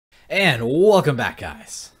And welcome back,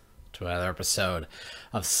 guys, to another episode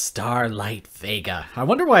of Starlight Vega. I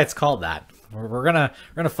wonder why it's called that. We're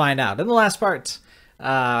gonna find out. In the last part,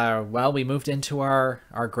 well, we moved into our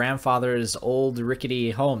grandfather's old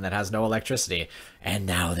rickety home that has no electricity, and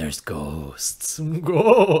now there's ghosts.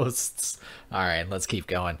 Ghosts. All right, let's keep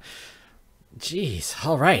going. Jeez.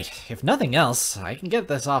 All right. If nothing else, I can get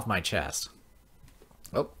this off my chest.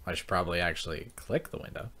 Oh, I should probably actually click the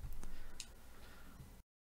window.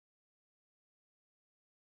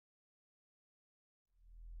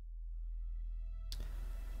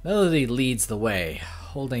 Melody leads the way,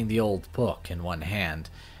 holding the old book in one hand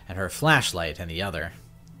and her flashlight in the other.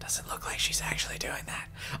 Doesn't look like she's actually doing that.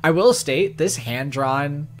 I will state, this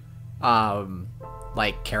hand-drawn,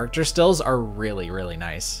 like, character stills are really, really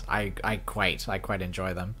nice. I quite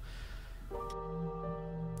enjoy them.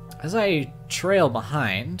 As I trail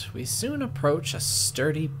behind, we soon approach a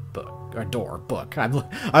sturdy book.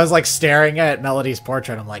 I was, like, staring at Melody's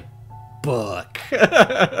portrait. I'm like, book.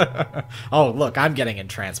 Oh, look, I'm getting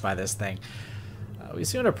entranced by this thing. We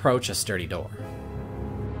soon approach a sturdy door.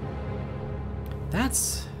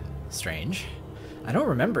 That's strange. I don't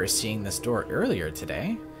remember seeing this door earlier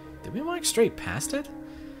today. Did we walk straight past it?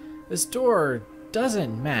 This door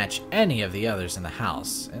doesn't match any of the others in the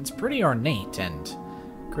house, and it's pretty ornate and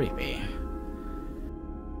creepy.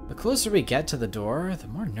 The closer we get to the door, the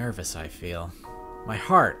more nervous I feel. My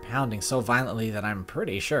heart pounding so violently that I'm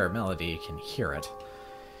pretty sure Melody can hear it.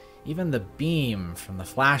 Even the beam from the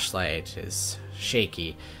flashlight is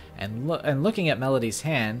shaky, and looking at Melody's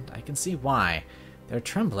hand, I can see why. They're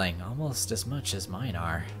trembling almost as much as mine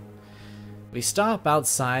are. We stop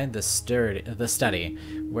outside the study,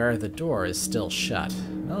 where the door is still shut.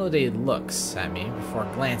 Melody looks at me before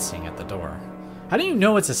glancing at the door. How do you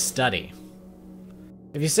know it's a study?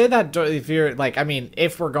 If you say that door, if you're like, I mean,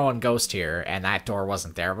 if we're going ghost here and that door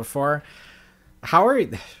wasn't there before, how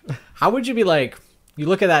would you be like, you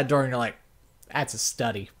look at that door and you're like, that's a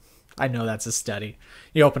study. I know that's a study.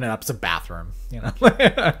 You open it up, it's a bathroom, you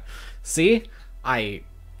know? See? I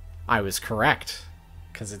was correct,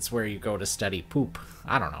 because it's where you go to study poop.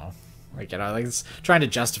 I don't know. Like, you know, like it's trying to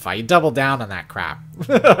justify. You double down on that crap.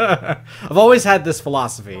 I've always had this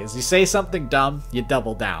philosophy, is you say something dumb, you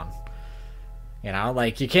double down. You know,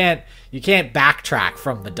 like you can't backtrack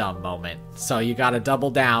from the dumb moment. So you gotta double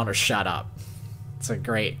down or shut up. It's a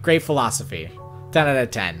great philosophy. 10 out of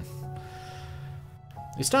 10.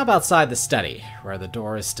 We stop outside the study, where the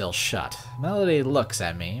door is still shut. Melody looks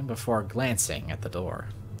at me before glancing at the door.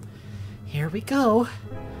 Here we go.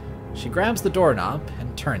 She grabs the doorknob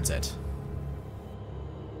and turns it.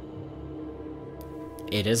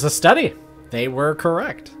 It is a study. They were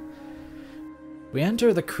correct. We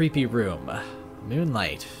enter the creepy room.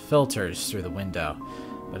 Moonlight filters through the window,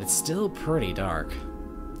 but it's still pretty dark.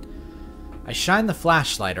 I shine the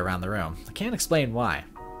flashlight around the room. I can't explain why,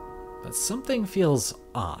 but something feels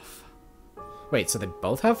off. Wait, so they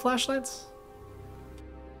both have flashlights?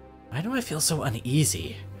 Why do I feel so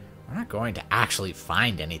uneasy? We're not going to actually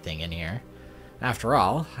find anything in here. After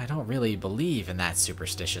all, I don't really believe in that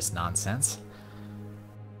superstitious nonsense.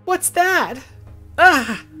 What's that?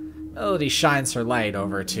 Ah! Melody shines her light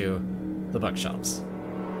over to the bookshelves.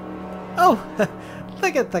 Oh,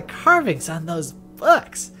 look at the carvings on those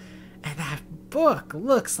books. And that book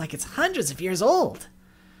looks like it's hundreds of years old.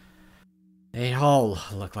 They all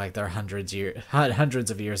look like they're hundreds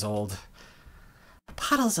of years old.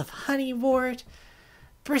 Bottles of honeywort,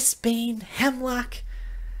 brisbane, hemlock.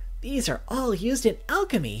 These are all used in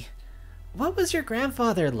alchemy. What was your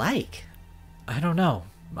grandfather like? I don't know.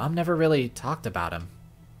 Mom never really talked about him.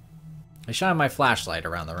 I shine my flashlight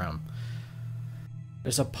around the room.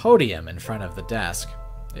 There's a podium in front of the desk.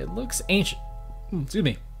 It looks ancient. Excuse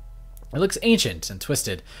me. It looks ancient and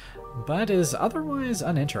twisted, but is otherwise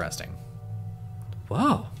uninteresting.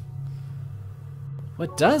 Whoa.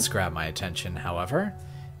 What does grab my attention, however,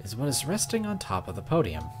 is what is resting on top of the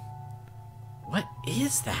podium. What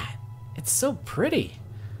is that? It's so pretty.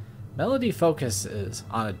 Melody focuses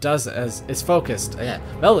on a dozen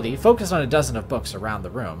Melody, focused on a dozen of books around the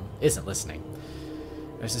room, isn't listening.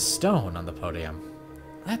 There's a stone on the podium.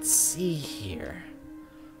 Let's see here.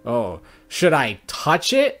 Oh, should I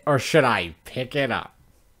touch it or should I pick it up?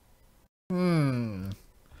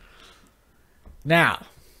 Now,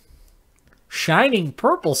 shining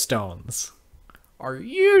purple stones are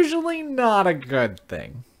usually not a good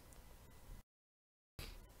thing.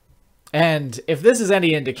 And if this is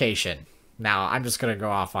any indication, now I'm just gonna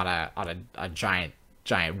go off on a giant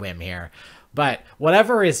whim here, but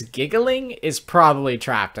whatever is giggling is probably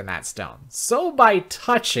trapped in that stone. So by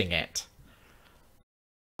touching it,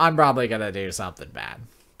 I'm probably gonna do something bad.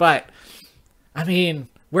 But, I mean,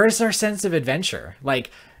 where's our sense of adventure? Like,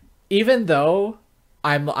 even though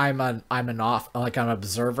I'm an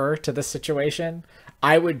observer to this situation,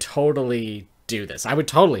 I would totally do this. I would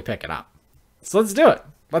totally pick it up. So let's do it.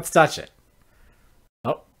 Let's touch it.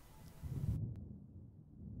 Oh.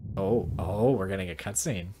 Oh, we're getting a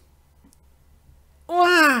cutscene.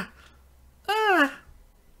 Wah! Ah!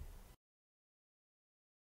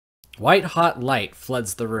 White hot light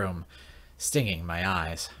floods the room, stinging my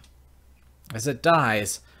eyes. As it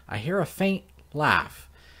dies, I hear a faint laugh.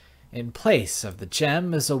 In place of the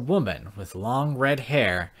gem is a woman with long red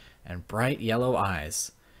hair and bright yellow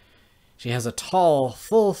eyes. She has a tall,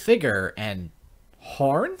 full figure and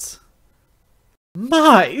horns?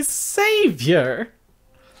 My savior!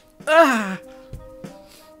 Ah!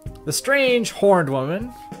 The strange horned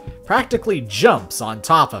woman practically jumps on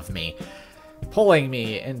top of me, pulling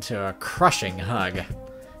me into a crushing hug.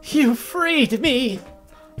 You freed me!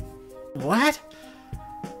 What?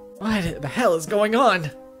 What the hell is going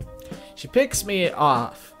on? She picks me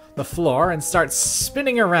off the floor and starts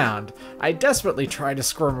spinning around. I desperately try to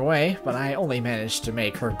squirm away, but I only manage to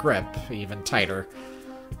make her grip even tighter.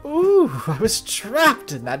 Ooh, I was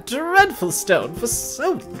trapped in that dreadful stone for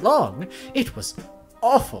so long. It was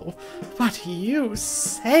awful, but you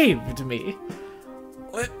saved me.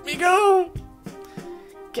 Let me go.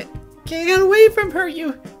 Get away from her,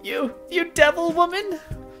 you devil woman.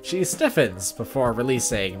 She stiffens before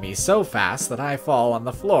releasing me so fast that I fall on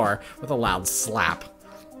the floor with a loud slap.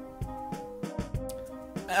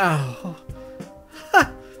 Oh.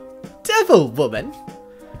 Ha! Devil woman!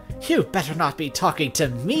 You better not be talking to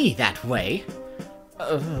me that way.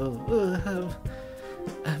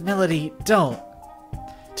 Melody, don't.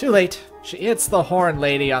 Too late. She hits the horn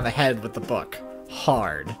lady on the head with the book.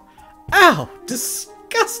 Hard. Ow!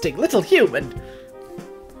 Disgusting little human!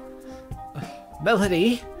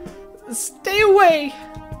 Melody, stay away!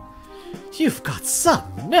 You've got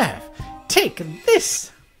some nerve. Take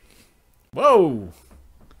this! Whoa!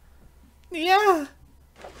 Yeah.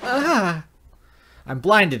 I'm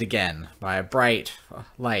blinded again by a bright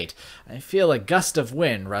light. I feel a gust of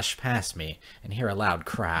wind rush past me and hear a loud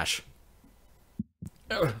crash.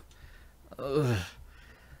 Arya,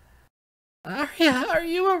 are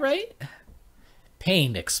you alright?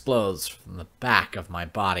 Pain explodes from the back of my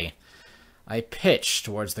body. I pitch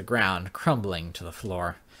towards the ground, crumbling to the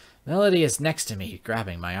floor. Melody is next to me,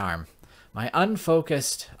 grabbing my arm. My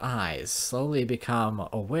unfocused eyes slowly become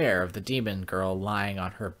aware of the demon girl lying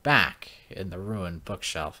on her back in the ruined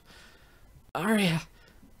bookshelf. Arya,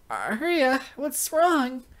 what's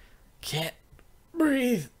wrong? Can't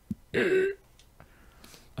breathe.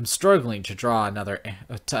 I'm struggling to draw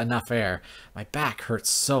enough air. My back hurts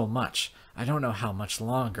so much. I don't know how much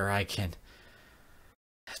longer I can.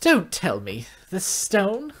 Don't tell me. The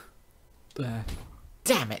stone?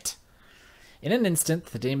 Damn it. In an instant,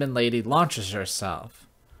 the demon lady launches herself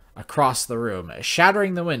across the room,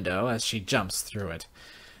 shattering the window as she jumps through it.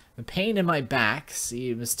 The pain in my back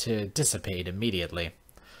seems to dissipate immediately.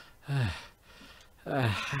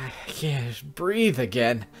 I can't breathe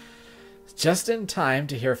again. Just in time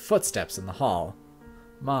to hear footsteps in the hall.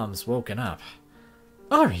 Mom's woken up.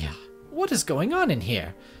 Arya, what is going on in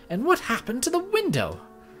here? And what happened to the window?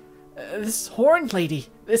 This horn lady,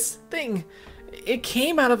 this thing, it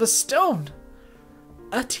came out of a stone.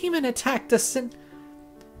 A demon attacked us and...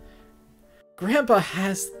 Grandpa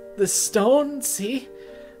has the stone, see?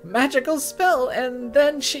 Magical spell, and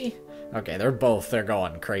then she... Okay, they're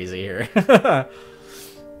going crazy here.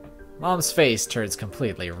 Mom's face turns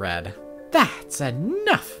completely red. That's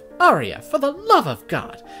enough! Arya, for the love of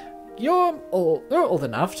God! You're old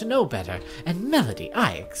enough to know better, and Melody,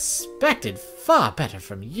 I expected far better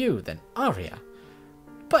from you than Arya.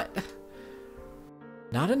 But...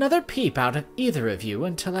 Not another peep out of either of you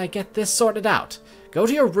until I get this sorted out. Go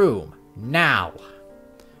to your room, now!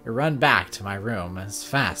 I run back to my room as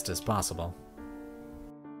fast as possible.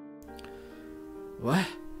 What?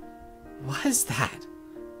 What is that?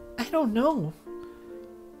 I don't know.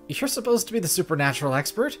 You're supposed to be the supernatural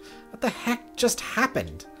expert? What the heck just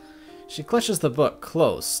happened? She clutches the book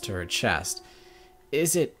close to her chest.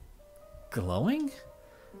 Is it glowing?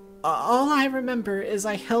 All I remember is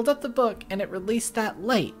I held up the book and it released that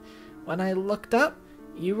light. When I looked up,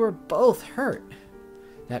 you were both hurt.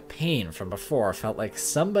 That pain from before felt like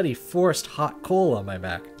somebody forced hot coal on my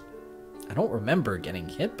back. I don't remember getting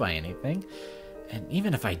hit by anything. And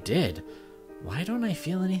even if I did, why don't I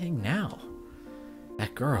feel anything now?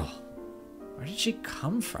 That girl, where did she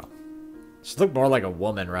come from? She looked more like a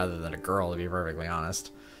woman rather than a girl, to be perfectly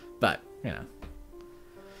honest. But, you know.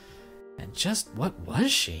 And just what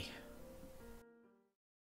was she?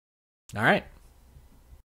 Alright.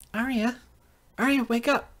 Arya, wake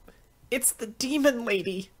up. It's the demon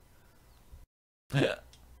lady.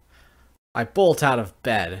 I bolt out of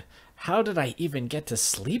bed. How did I even get to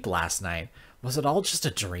sleep last night? Was it all just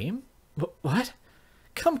a dream? What?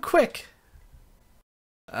 Come quick!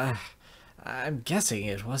 I'm guessing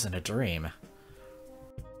it wasn't a dream.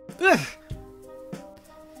 Ugh.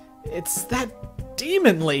 It's that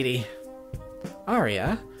demon lady!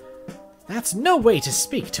 Arya, that's no way to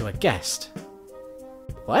speak to a guest.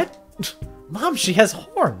 What? Mom, she has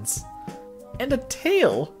horns! And a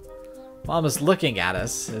tail! Mom is looking at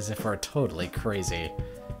us as if we're totally crazy.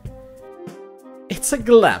 It's a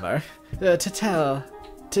glamour.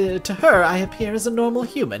 To her, I appear as a normal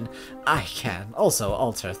human. I can also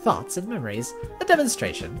alter thoughts and memories. A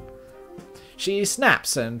demonstration. She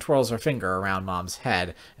snaps and twirls her finger around Mom's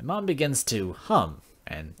head, and Mom begins to hum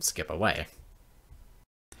and skip away.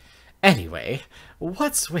 Anyway,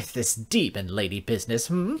 what's with this demon lady business,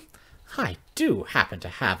 hmm? I do happen to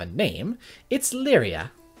have a name. It's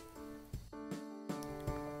Lyria.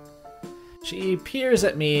 She peers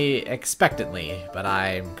at me expectantly, but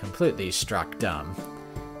I'm completely struck dumb.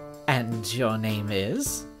 And your name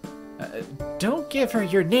is? Don't give her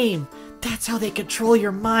your name. That's how they control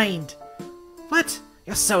your mind. What?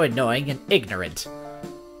 You're so annoying and ignorant.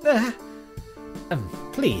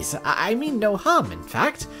 Please, I mean no harm, in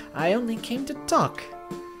fact. I only came to talk.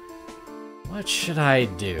 What should I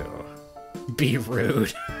do? Be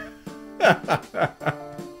rude.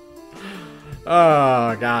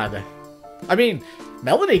 Oh, God. I mean,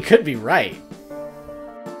 Melody could be right.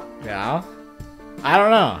 Yeah? I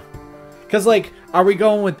don't know. Because, like, are we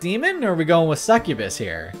going with Demon or are we going with Succubus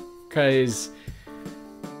here? Because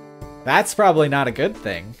that's probably not a good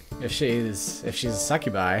thing if she's a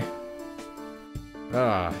succubi.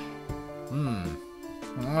 Ugh. You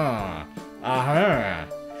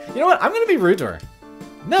know what? I'm gonna be rude to her.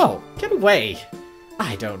 No, get away.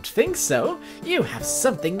 I don't think so. You have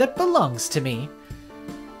something that belongs to me.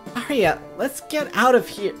 Arya, let's get out of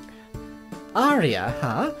here. Arya,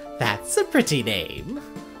 huh? That's a pretty name.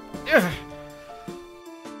 Ugh.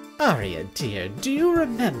 Arya, dear, do you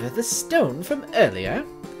remember the stone from earlier?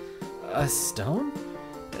 A stone?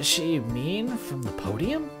 Does she mean from the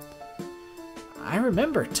podium? I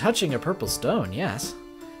remember touching a purple stone, yes.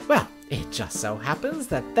 Well, it just so happens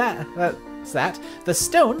that the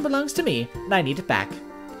stone belongs to me, and I need it back.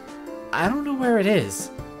 I don't know where it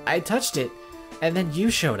is. I touched it, and then you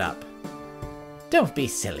showed up. Don't be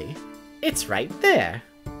silly. It's right there.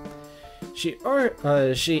 She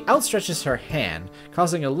outstretches her hand,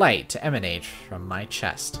 causing a light to emanate from my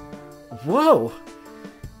chest. Whoa!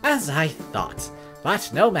 As I thought. But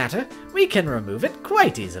no matter, we can remove it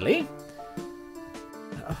quite easily.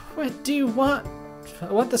 What do you want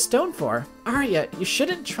the stone for? Arya, you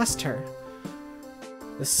shouldn't trust her.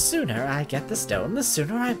 The sooner I get the stone, the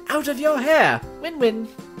sooner I'm out of your hair. Win-win.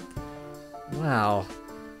 Wow.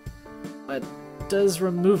 What does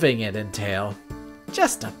removing it entail?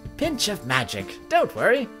 Just a pinch of magic. Don't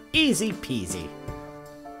worry. Easy peasy.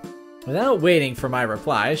 Without waiting for my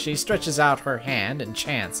reply, she stretches out her hand and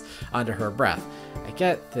chants under her breath. I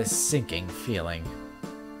get this sinking feeling.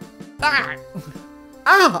 Ah!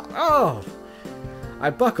 Ah! Oh! I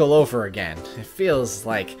buckle over again. It feels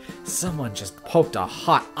like someone just poked a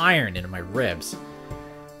hot iron into my ribs.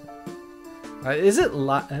 Is it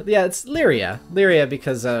yeah, it's Lyria. Lyria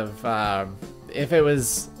because of if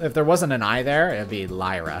there wasn't an I there, it'd be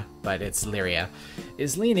Lyra, but it's Lyria.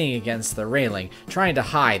 Is leaning against the railing, trying to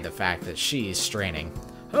hide the fact that she's straining.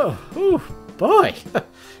 Oh, ooh, boy.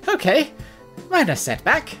 Okay. Minor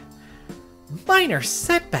setback. Minor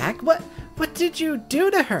setback? What did you do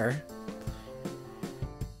to her?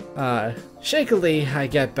 Shakily, I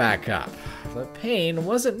get back up. The pain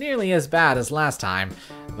wasn't nearly as bad as last time,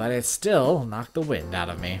 but it still knocked the wind out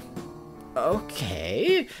of me.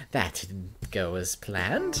 Okay, that didn't go as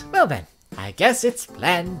planned. Well then, I guess it's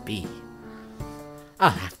plan B. I'll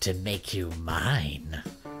have to make you mine.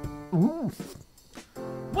 Ooh.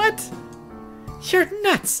 What? You're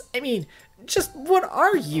nuts! I mean, just what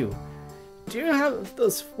are you? Why do you have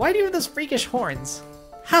those freakish horns?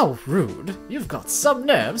 How rude. You've got some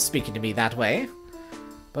nerve speaking to me that way.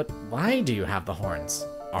 But why do you have the horns?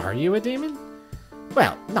 Are you a demon?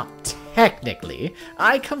 Well, not technically.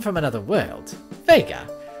 I come from another world. Vega.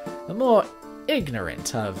 The more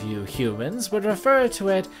ignorant of you humans would refer to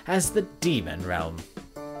it as the demon realm.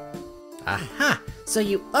 Aha! So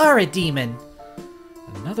you are a demon!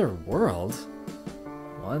 Another world?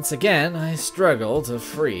 Once again, I struggle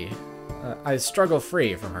free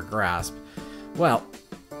from her grasp. Well,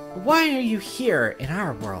 why are you here in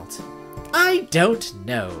our world? I don't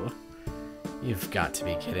know. You've got to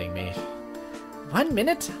be kidding me. 1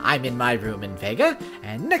 minute, I'm in my room in Vega,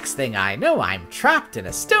 and next thing I know, I'm trapped in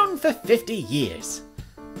a stone for 50 years.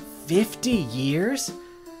 50 years?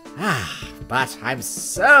 Ah, but I'm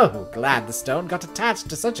so glad the stone got attached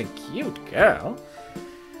to such a cute girl.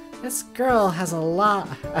 This girl has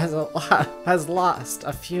lost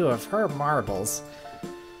a few of her marbles.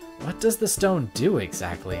 What does the stone do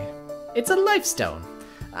exactly? It's a life stone.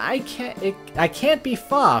 I can't be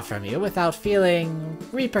far from you without feeling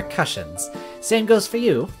repercussions. Same goes for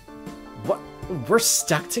you. What? We're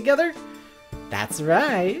stuck together? That's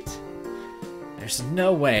right. There's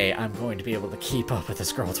no way I'm going to be able to keep up with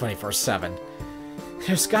this girl 24/7.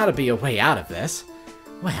 There's gotta be a way out of this.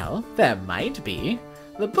 Well, there might be.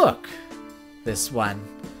 The book. This one.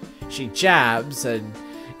 She jabs an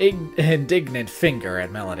indignant finger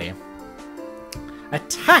at Melody.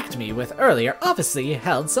 Attacked me with earlier, obviously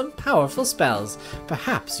held some powerful spells.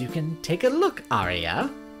 Perhaps you can take a look, Arya.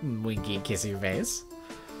 Winky kissy face.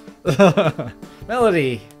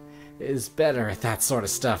 Melody is better at that sort of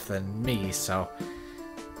stuff than me, so...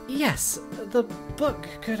 Yes, the book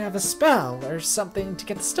could have a spell or something to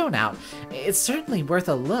get the stone out. It's certainly worth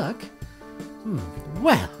a look.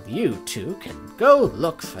 Well, you two can go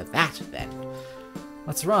look for that then.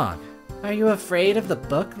 What's wrong? Are you afraid of the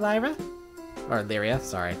book, Lyra? Or Lyria,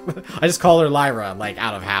 sorry. I just call her Lyra, like,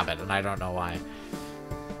 out of habit, and I don't know why.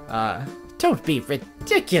 Don't be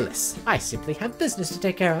ridiculous. I simply have business to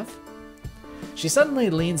take care of. She suddenly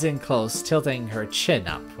leans in close, tilting her chin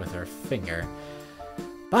up with her finger.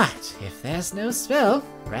 But if there's no spell,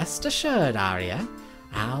 rest assured, Arya,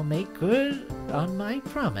 I'll make good on my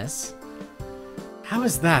promise. How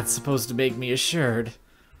is that supposed to make me assured?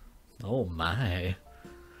 Oh my.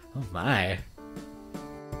 Oh my.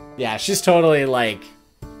 Yeah, she's totally like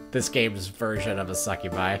this game's version of a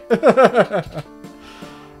succubi.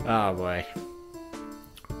 Oh boy.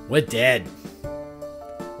 We're dead.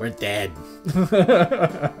 We're dead.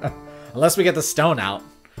 Unless we get the stone out.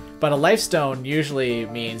 But a life stone usually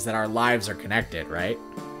means that our lives are connected, right?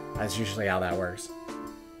 That's usually how that works.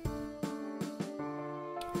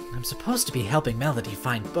 I'm supposed to be helping Melody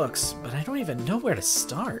find books, but I don't even know where to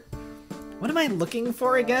start. What am I looking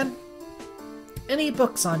for again? Any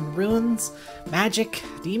books on runes, magic,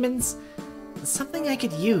 demons? Something I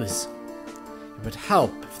could use. It would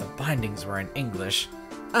help if the bindings were in English.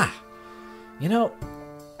 Ah, you know,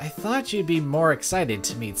 I thought you'd be more excited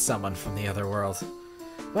to meet someone from the other world.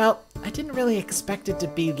 Well, I didn't really expect it to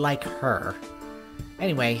be like her.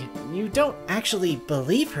 Anyway, you don't actually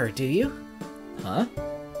believe her, do you? Huh?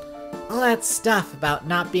 All that stuff about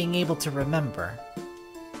not being able to remember.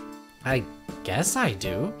 I guess I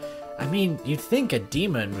do. I mean, you'd think a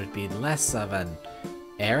demon would be less of an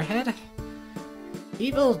airhead?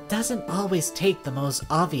 Evil doesn't always take the most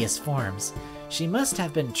obvious forms. She must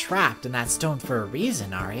have been trapped in that stone for a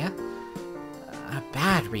reason, Arya. A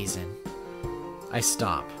bad reason. I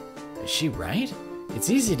stop. Is she right? It's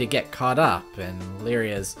easy to get caught up in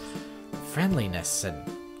Lyria's friendliness and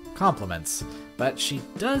compliments, but she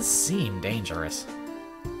does seem dangerous.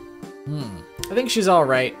 I think she's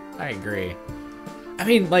alright. I agree. I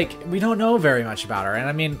mean, like, we don't know very much about her, and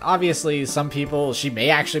I mean, obviously, some people, she may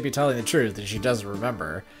actually be telling the truth and she doesn't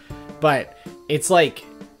remember, but it's like,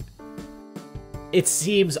 it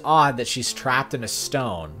seems odd that she's trapped in a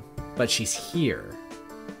stone, but she's here.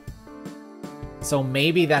 So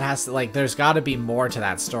maybe that has to, like, there's got to be more to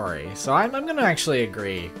that story. So I'm going to actually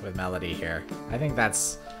agree with Melody here. I think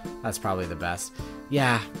that's probably the best.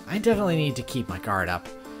 Yeah, I definitely need to keep my guard up.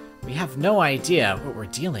 We have no idea what we're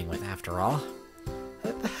dealing with after all.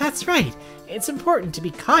 That's right. It's important to be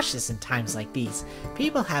cautious in times like these.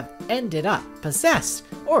 People have ended up possessed,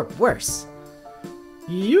 or worse.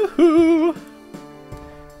 Yoo-hoo!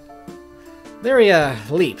 Lyria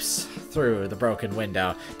leaps through the broken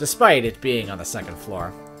window, despite it being on the second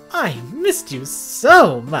floor. I missed you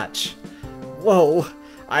so much. Whoa!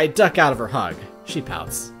 I duck out of her hug. She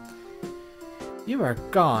pouts. You were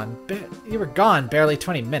gone barely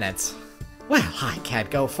 20 minutes. Well, I can't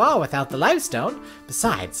go far without the life stone.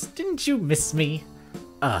 Besides, didn't you miss me?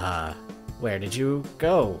 Where did you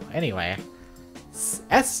go, anyway?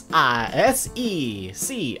 S-I-S-E-C-R-E-T.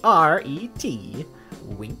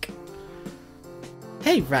 Wink.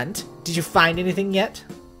 Hey, Runt, did you find anything yet?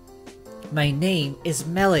 My name is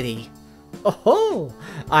Melody. Oh,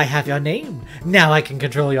 I have your name. Now I can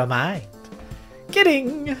control your mind.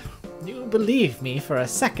 Kidding. You believed me for a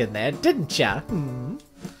second there, didn't ya?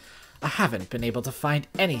 I haven't been able to find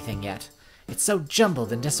anything yet. It's so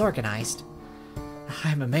jumbled and disorganized.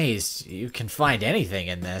 I'm amazed you can find anything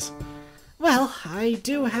in this. Well, I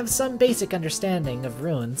do have some basic understanding of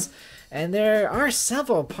runes. and there are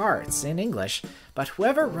several parts in English, but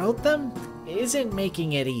whoever wrote them isn't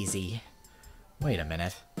making it easy. Wait a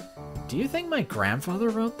minute. Do you think my grandfather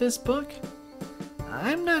wrote this book?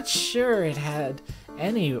 I'm not sure it had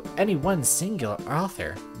any one single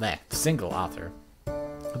author. Single author.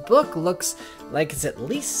 The book looks like it's at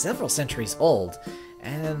least several centuries old,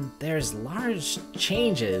 and there's large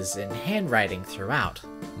changes in handwriting throughout.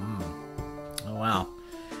 Oh well.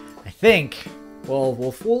 I think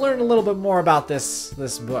we'll learn a little bit more about this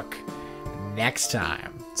book next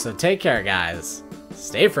time. So take care, guys.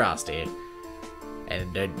 Stay frosty.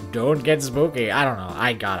 And don't get spooky. I don't know.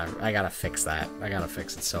 I gotta fix that. I gotta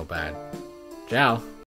fix it so bad. Ciao.